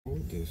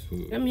this?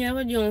 I'm here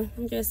with you.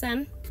 With your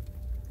son.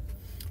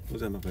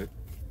 Who's that, my babe?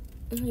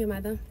 Your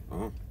mother.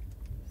 Oh.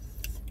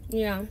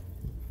 Yeah.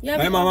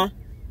 Hey, Mama.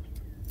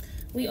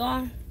 We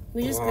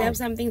just grab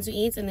something to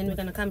eat and then we're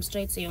gonna come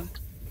straight to you.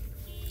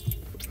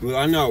 We're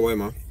on our way,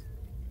 Ma.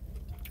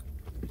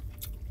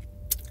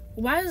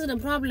 Why is it a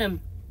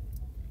problem?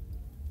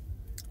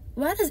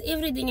 Why does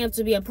everything have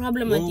to be a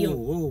problem with you?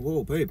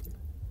 Whoa, babe.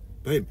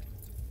 Babe.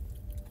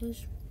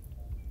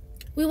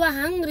 We were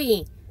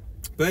hungry.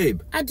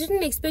 Babe. I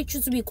didn't expect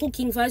you to be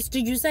cooking first.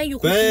 Did you say you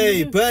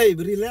cooking? Babe,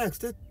 relax.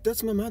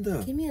 That's my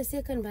mother. Give me a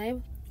second,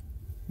 babe.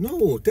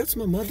 No, that's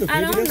my mother, baby.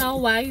 I don't know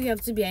why you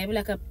have to behave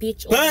like a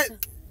bitch. But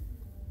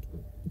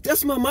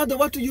that's my mother.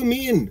 What do you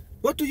mean?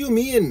 What do you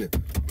mean?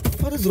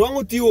 What is wrong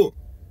with you?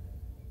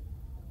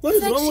 What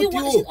is wrong with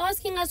you? She's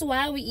asking us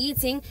why we're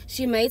eating.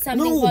 She made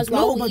something for us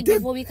while we eat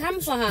before we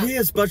come for her.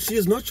 Yes, but she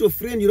is not your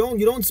friend. You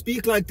don't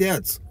speak like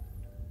that.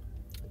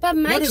 But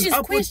Mike, she's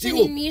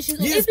questioning me. She's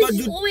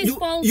always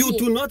faulty. You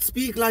do not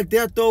speak like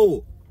that,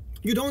 though.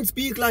 You don't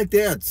speak like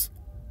that.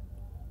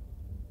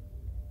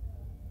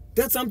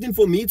 That's something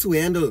for me to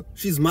handle.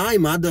 She's my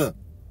mother.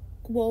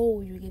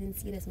 Whoa, you're getting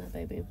serious, my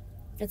baby.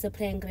 It's a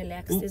prank.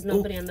 Relax. There's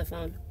nobody on the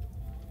phone.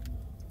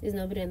 There's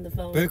nobody on the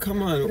phone. Babe,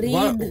 come on.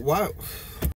 Read. Why?